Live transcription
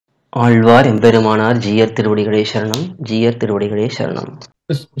ஆழ்வார் எம்பெருமானார் ஜீயர் திருவடிகளே சரணம், ஜீயர் திருவடிகளே சரணம்.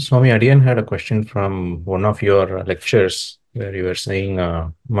 Swami Adiyan had a question from one of your lectures where you were saying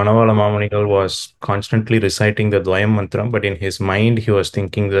maNavALa mAmunigaL was constantly reciting the dhvayam mantram, but in his mind he was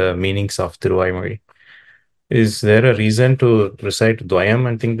thinking the meanings of thiruvAymozhi. Is there a reason to recite dhvayam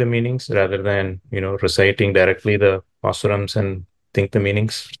and think the meanings rather than, reciting directly the pasurams and think the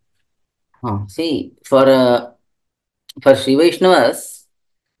meanings? See, for SrIvaishnavas,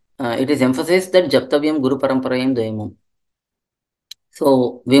 it is emphasized that japtavyam guru paramparayam dhvayamam. So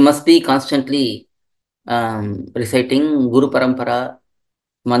we must be constantly reciting Guru Parampara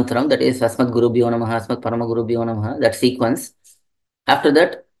mantram, that is Asmat Gurubhyo Namaha, Asmat Parama Gurubhyo Namaha, that sequence. After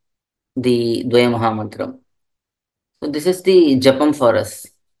that, the Dvayamaha mantram. So this is the japam for us.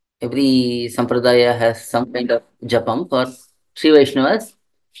 Every sampradaya has some kind of japam. For SrIvaishnavas,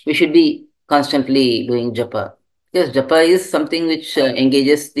 we should be constantly doing japa. Yes, japa is something which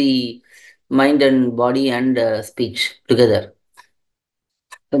engages the mind and body and speech together.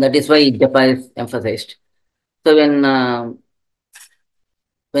 So that is why japa is emphasized. So when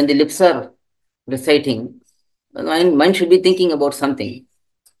the lips are reciting, mind should be thinking about something.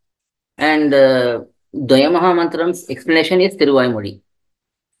 And Dvayamaha mantram's explanation is thiruvAymozhi.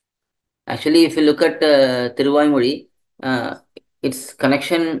 Actually, if you look at thiruvAymozhi, its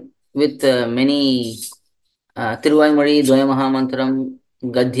connection with many thiruvAymozhi, Dvayamaha mantram,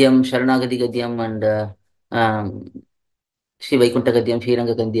 Gadhyam, Sharanagati Gadhyam, and Sri Vaikunta Gadyam, Sri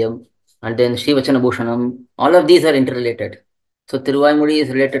Ranga Gadyam, and then Sri Vachana Bhushanam, all of these are interrelated. So thiruvAymozhi is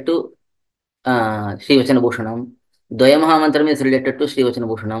related to Sri Vachana Bhushanam. Dvayamaha mantram is related to Sri Vachana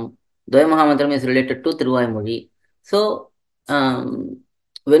Bhushanam. Dhvayamaha mantram is related to thiruvAymozhi. So when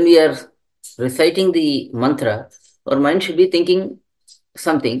we are reciting the mantra, our mind should be thinking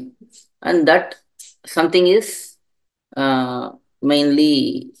something, and that something is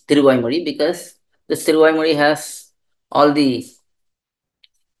mainly thiruvAymozhi, because this thiruvAymozhi has all the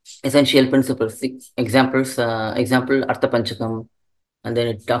essential principles. Example Artha Panchakam, and then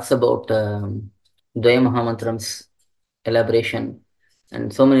it talks about Dvayamaha mantram's elaboration,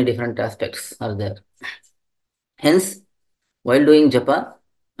 and so many different aspects are there. Hence, while doing japa,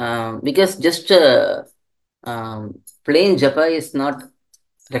 because just plain japa is not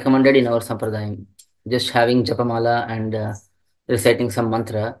recommended in our sampradayam. Just having japamala and reciting some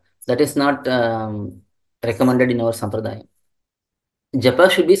mantra, that is not recommended in our sampradayam.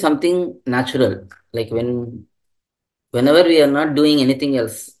 Japa should be something natural, like whenever we are not doing anything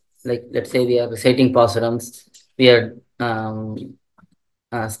else, like let's say we are reciting pasurams, we are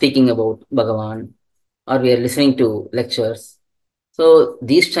speaking about Bhagavan, or we are listening to lectures. So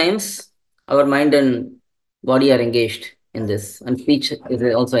these times our mind and body are engaged in this, and speech is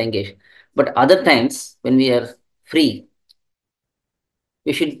also engaged. But other times when we are free,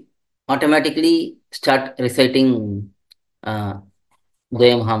 we should automatically start reciting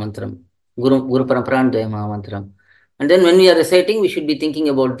Dvayamaha mantram, Guru Parampara and Dvayamaha mantram. And then when we are reciting, we should be thinking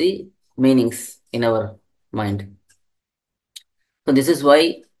about the meanings in our mind. So this is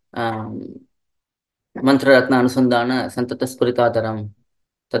why Mantra Ratna Anusandana Santata Spuritataram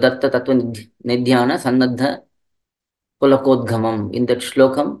Tadartha Tattva Nidhyana Sannadha Pulakodghamam. In that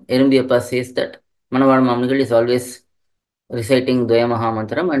shlokam, Erumbyappa says that maNavALa mAmunigaL is always reciting Dvayamaha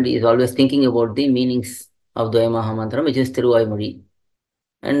mantram, and he is always thinking about the meanings of Dvayamaha mantram, which is thiruvAymozhi.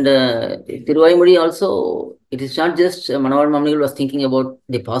 And thiruvAymozhi also, it is not just maNavALa mAmunigaL was thinking about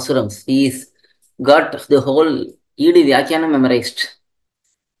the pasurams. He's got the whole Idu Vyakyanam memorized.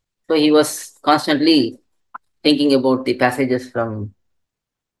 So he was constantly thinking about the passages from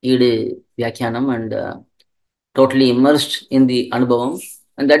Idu Vyakyanam and totally immersed in the Anubhavam.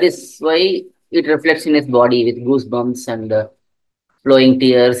 And that is why it reflects in his body with goosebumps and flowing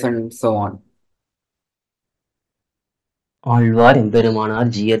tears and so on. Alvar எம்பெருமானார்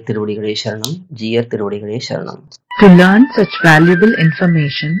ஜீயர் திருவடிகளே சரணம், ஜீயர் திருவடிகளே சரணம். To learn such valuable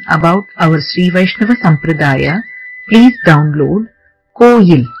information about our Sri Vaishnava Sampradaya, please download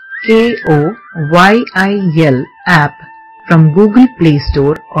KOYIL, KOYIL app from Google Play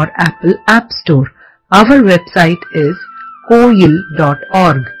Store or Apple App Store. Our website is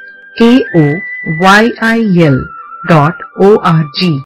koyil.org, KOYIL.org.